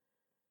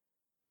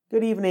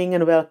Good evening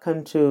and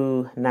welcome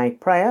to night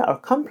prayer or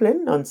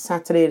Compline on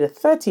Saturday the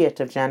 30th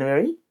of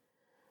January,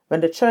 when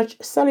the church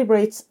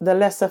celebrates the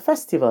lesser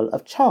festival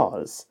of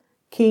Charles,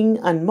 king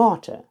and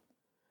martyr,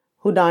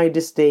 who died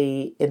this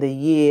day in the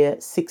year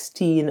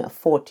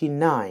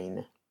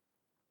 1649.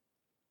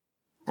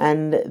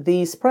 And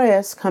these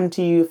prayers come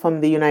to you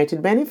from the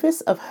United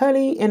Benefice of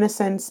Holy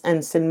Innocents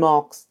and St.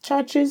 Mark's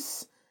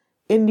churches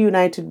in the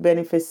United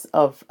Benefice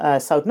of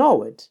South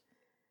Norwood.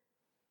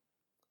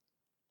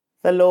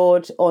 The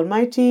Lord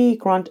Almighty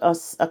grant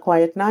us a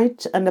quiet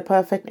night and a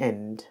perfect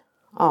end.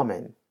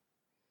 Amen.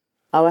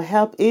 Our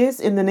help is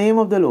in the name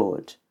of the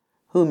Lord,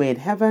 who made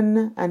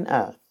heaven and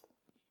earth.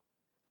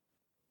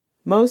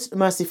 Most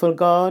merciful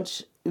God,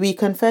 we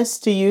confess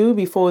to you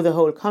before the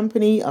whole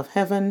company of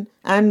heaven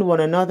and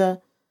one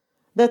another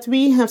that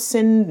we have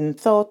sinned in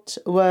thought,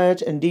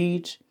 word, and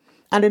deed,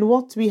 and in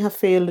what we have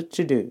failed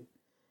to do.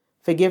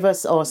 Forgive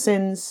us our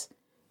sins,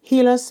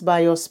 heal us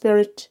by your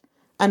Spirit,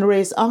 and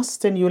raise us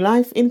to new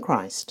life in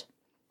Christ.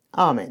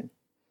 Amen.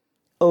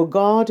 O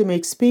God,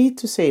 make speed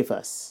to save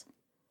us.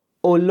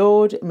 O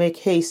Lord, make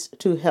haste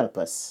to help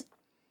us.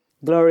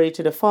 Glory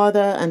to the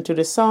Father, and to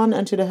the Son,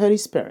 and to the Holy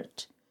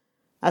Spirit,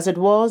 as it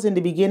was in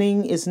the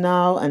beginning, is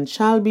now, and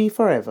shall be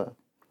forever.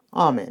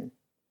 Amen.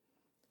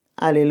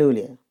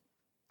 Alleluia.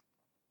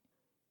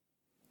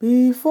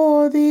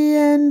 Before the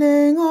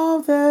ending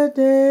of the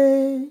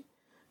day,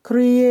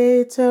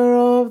 Creator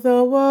of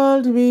the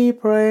world, we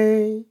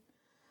pray,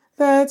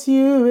 that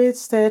you with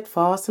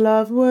steadfast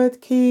love would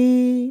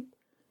keep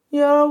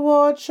your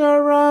watch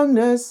around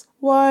us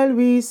while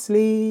we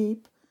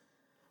sleep.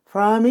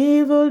 From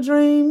evil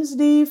dreams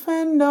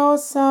defend our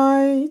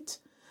sight,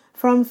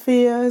 from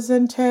fears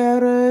and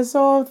terrors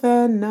of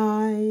the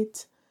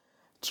night.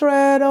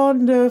 Tread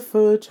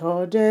underfoot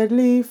our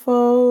deadly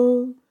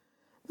foe,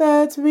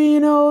 that we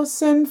no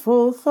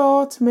sinful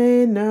thought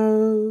may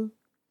know.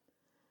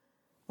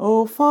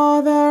 O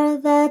Father,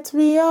 that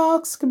we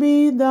ask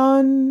be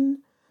done,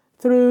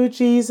 through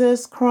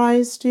Jesus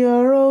Christ,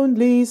 your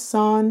only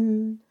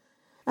Son,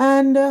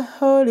 and the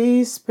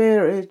Holy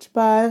Spirit,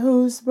 by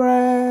whose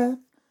breath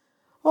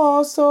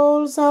our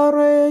souls are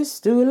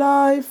raised to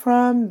life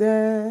from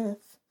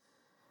death.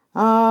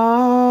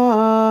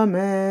 Amen.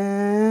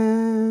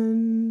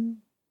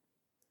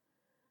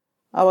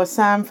 Our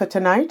psalm for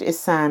tonight is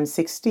Psalm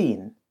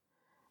 16,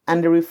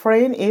 and the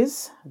refrain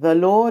is, "The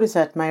Lord is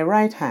at my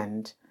right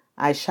hand,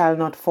 I shall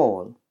not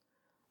fall.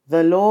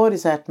 The Lord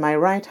is at my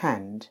right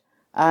hand,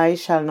 I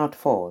shall not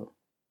fall.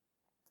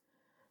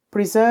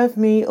 Preserve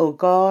me, O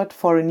God,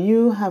 for in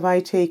you have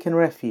I taken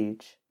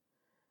refuge.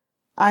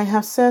 I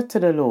have said to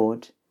the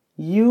Lord,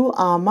 you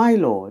are my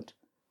Lord.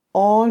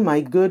 All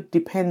my good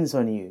depends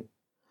on you.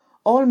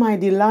 All my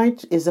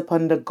delight is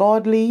upon the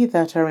godly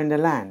that are in the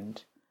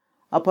land,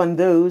 upon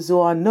those who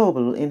are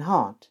noble in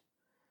heart.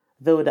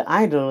 Though the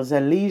idols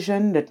are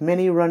legion that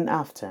many run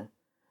after,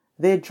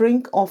 they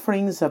drink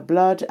offerings of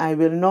blood I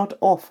will not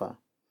offer,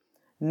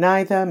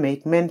 neither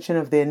make mention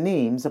of their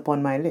names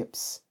upon my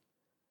lips.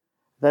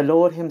 The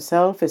Lord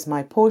himself is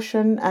my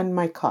portion and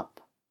my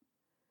cup.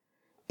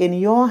 In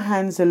your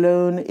hands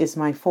alone is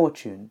my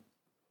fortune.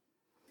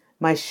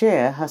 My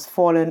share has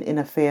fallen in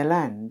a fair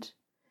land.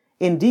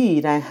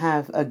 Indeed, I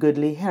have a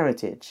goodly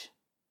heritage.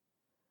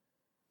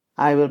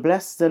 I will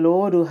bless the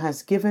Lord who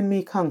has given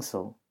me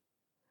counsel,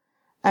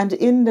 and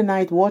in the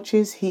night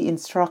watches he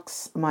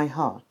instructs my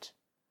heart.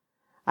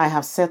 I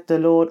have set the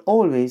Lord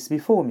always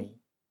before me.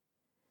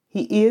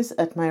 He is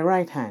at my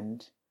right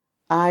hand.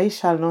 I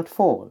shall not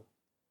fall.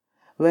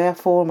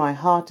 Wherefore my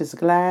heart is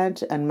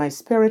glad, and my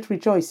spirit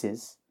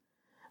rejoices.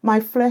 My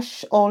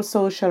flesh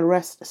also shall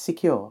rest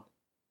secure.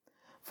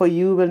 For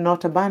you will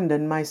not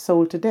abandon my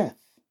soul to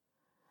death,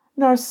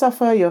 nor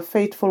suffer your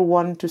faithful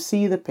one to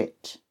see the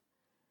pit.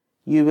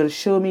 You will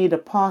show me the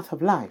path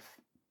of life.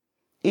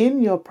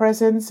 In your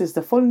presence is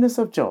the fullness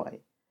of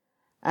joy,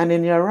 and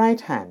in your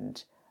right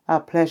hand are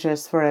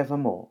pleasures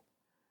forevermore.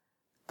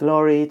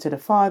 Glory to the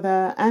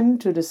Father, and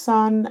to the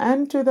Son,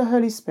 and to the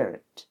Holy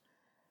Spirit,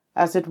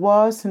 as it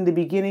was in the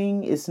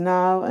beginning, is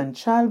now, and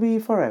shall be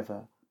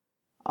forever.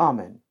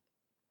 Amen.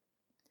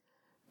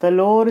 The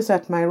Lord is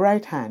at my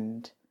right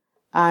hand.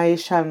 I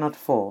shall not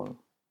fall.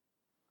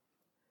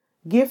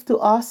 Give to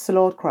us,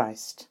 Lord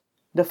Christ,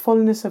 the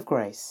fullness of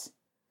grace,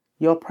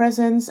 your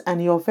presence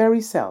and your very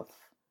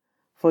self,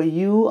 for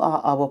you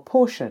are our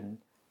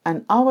portion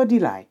and our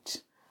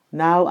delight,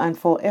 now and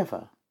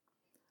forever.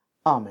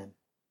 Amen.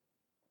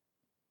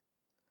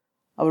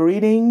 Our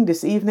reading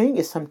this evening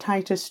is from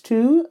Titus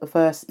 2,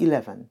 verse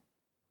 11.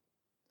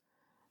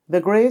 The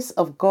grace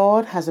of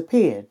God has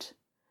appeared,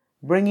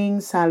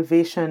 bringing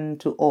salvation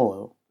to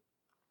all.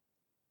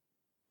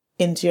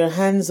 Into your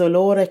hands, O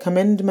Lord, I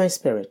commend my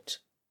spirit.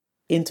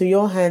 Into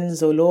your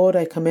hands, O Lord,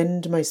 I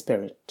commend my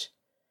spirit.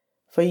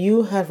 For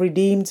you have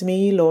redeemed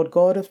me, Lord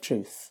God of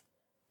truth.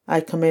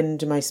 I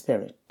commend my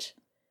spirit.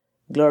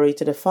 Glory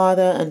to the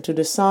Father, and to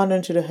the Son,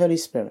 and to the Holy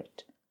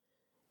Spirit.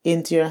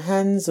 Into your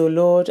hands, O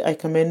Lord, I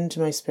commend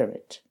my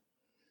spirit.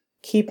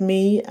 Keep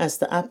me as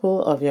the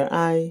apple of your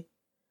eye.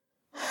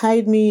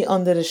 Hide me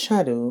under the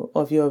shadow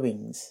of your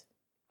wings.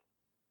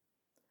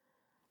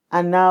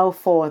 And now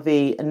for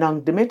the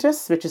Nunc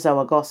Dimittis, which is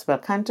our gospel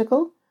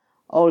canticle,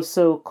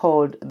 also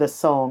called the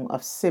Song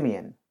of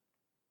Simeon.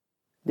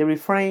 The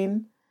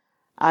refrain,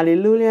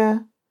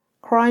 Alleluia,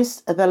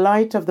 Christ, the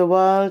light of the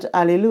world,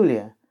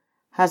 Alleluia,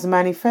 has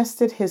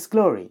manifested his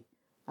glory.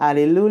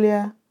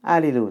 Alleluia,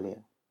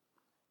 Alleluia.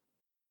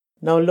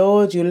 Now,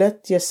 Lord, you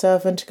let your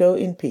servant go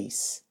in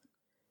peace.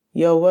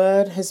 Your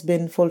word has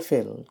been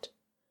fulfilled.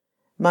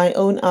 My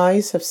own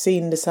eyes have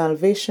seen the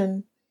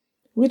salvation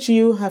which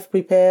you have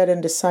prepared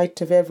in the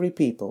sight of every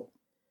people,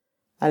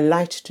 a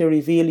light to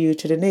reveal you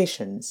to the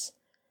nations,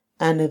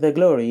 and the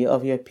glory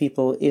of your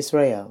people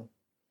Israel.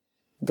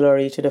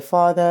 Glory to the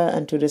Father,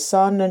 and to the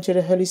Son, and to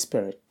the Holy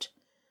Spirit,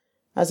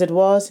 as it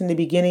was in the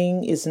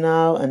beginning, is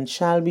now, and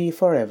shall be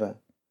forever.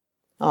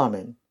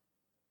 Amen.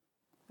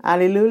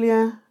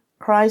 Alleluia,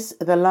 Christ,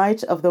 the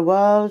light of the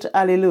world,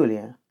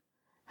 Alleluia,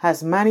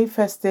 has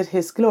manifested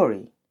his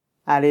glory.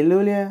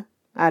 Alleluia,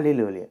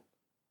 Alleluia.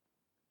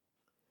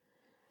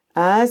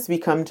 As we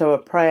come to our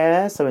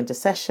prayers or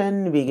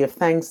intercession, we give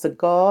thanks to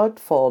God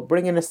for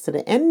bringing us to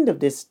the end of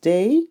this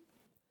day.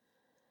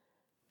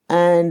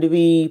 And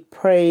we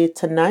pray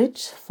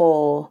tonight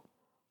for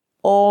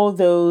all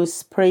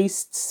those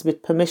priests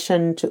with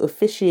permission to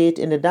officiate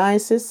in the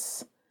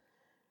diocese.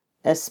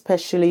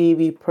 Especially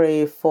we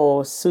pray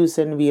for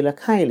Susan Wheeler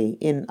Kiley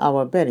in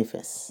our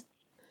benefice.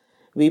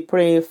 We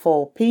pray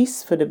for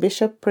peace for the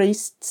bishop,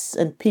 priests,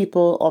 and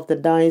people of the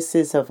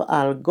Diocese of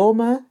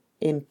Algoma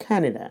in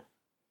Canada.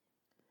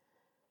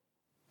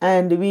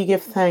 And we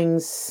give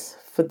thanks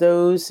for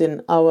those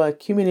in our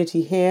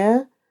community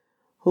here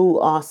who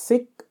are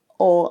sick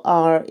or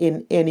are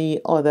in any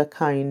other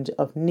kind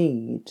of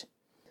need.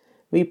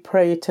 We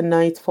pray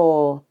tonight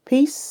for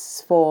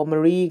peace for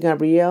Marie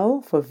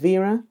Gabrielle, for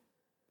Vera,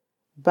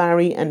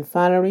 Barry and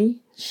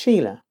Valerie,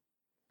 Sheila,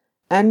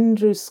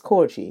 Andrew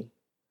Scorgi,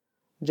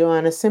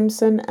 Joanna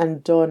Simpson,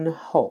 and Don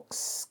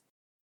Hawkes,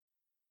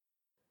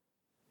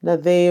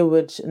 that they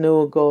would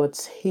know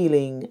God's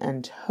healing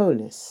and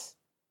wholeness.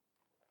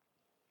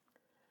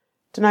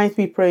 Tonight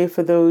we pray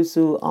for those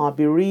who are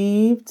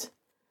bereaved,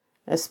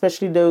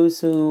 especially those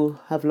who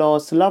have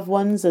lost loved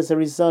ones as a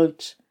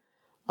result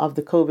of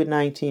the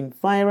COVID-19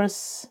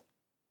 virus.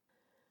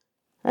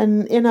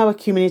 And in our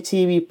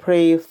community we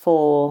pray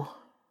for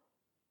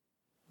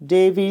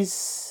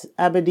Davies,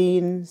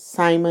 Aberdeen,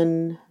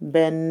 Simon,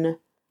 Ben,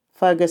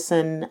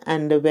 Ferguson,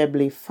 and the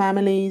Webley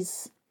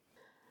families,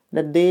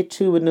 that they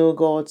too would know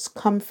God's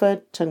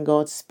comfort and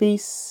God's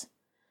peace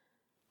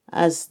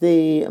as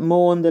they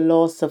mourn the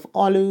loss of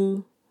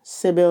Olu,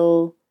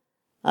 Sybil,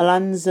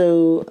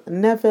 Alonzo,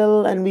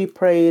 Neville, and we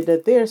pray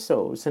that their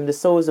souls and the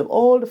souls of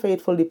all the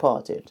faithful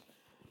departed,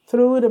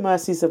 through the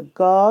mercies of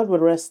God, will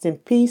rest in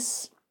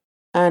peace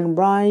and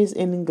rise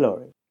in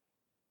glory.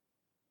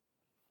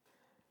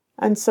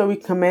 And so we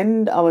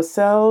commend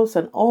ourselves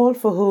and all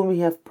for whom we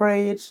have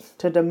prayed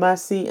to the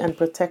mercy and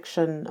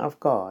protection of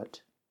God.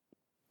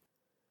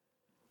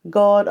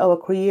 God, our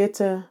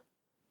Creator,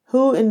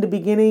 who in the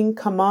beginning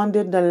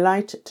commanded the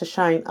light to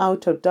shine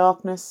out of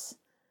darkness,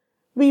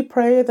 we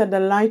pray that the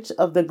light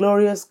of the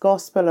glorious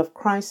gospel of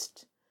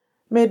Christ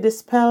may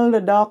dispel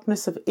the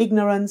darkness of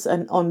ignorance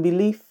and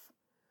unbelief,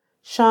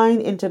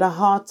 shine into the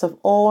hearts of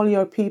all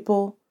your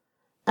people,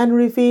 and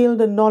reveal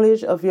the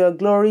knowledge of your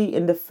glory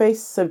in the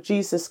face of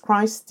Jesus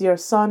Christ, your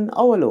Son,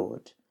 our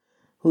Lord,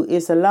 who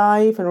is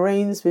alive and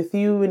reigns with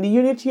you in the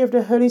unity of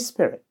the Holy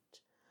Spirit,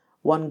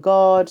 one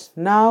God,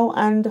 now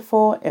and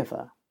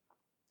forever.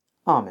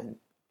 Amen.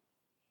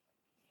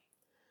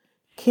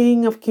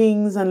 King of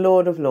kings and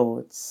Lord of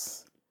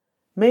lords,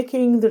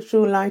 making the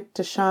true light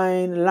to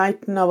shine,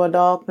 lighten our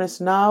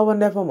darkness now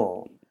and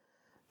evermore,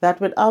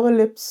 that with our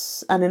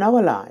lips and in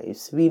our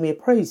lives we may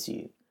praise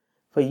you,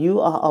 for you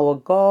are our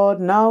God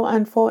now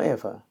and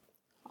forever.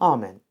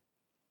 Amen.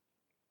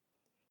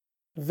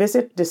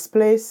 Visit this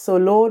place, O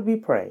Lord, we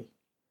pray,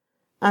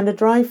 and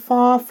drive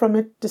far from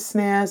it the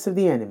snares of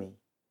the enemy.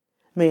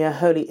 May your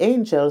holy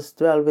angels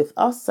dwell with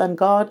us and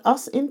guard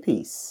us in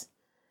peace,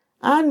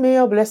 and may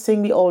your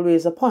blessing be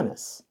always upon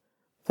us.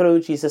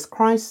 Through Jesus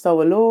Christ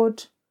our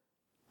Lord.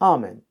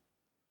 Amen.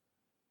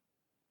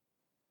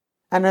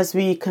 And as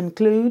we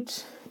conclude,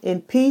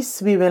 in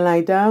peace we will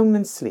lie down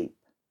and sleep.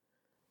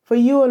 For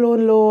you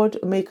alone, Lord,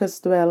 make us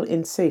dwell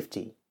in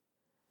safety.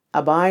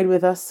 Abide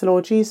with us,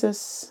 Lord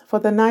Jesus, for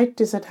the night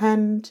is at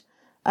hand,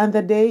 and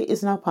the day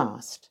is now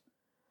past.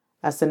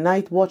 As the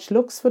night watch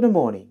looks for the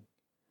morning,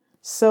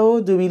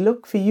 so do we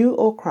look for you,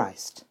 O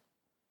Christ.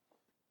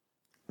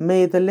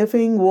 May the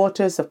living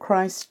waters of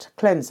Christ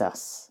cleanse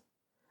us.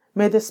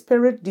 May the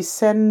Spirit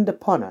descend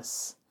upon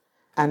us,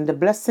 and the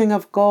blessing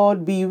of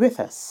God be with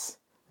us,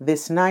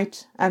 this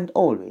night and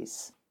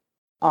always.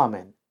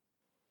 Amen.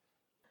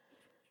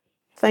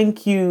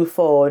 Thank you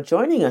for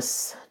joining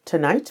us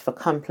tonight for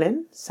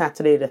Compline,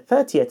 Saturday the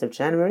 30th of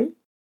January.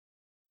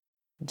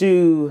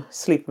 Do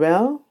sleep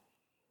well,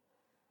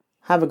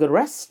 have a good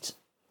rest,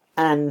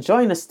 and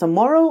join us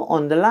tomorrow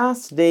on the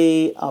last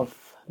day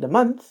of the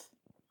month,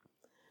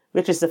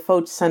 which is the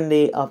fourth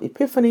Sunday of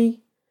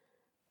Epiphany,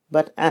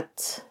 but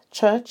at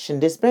church in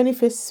this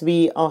benefice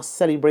we are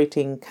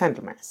celebrating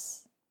Candlemas.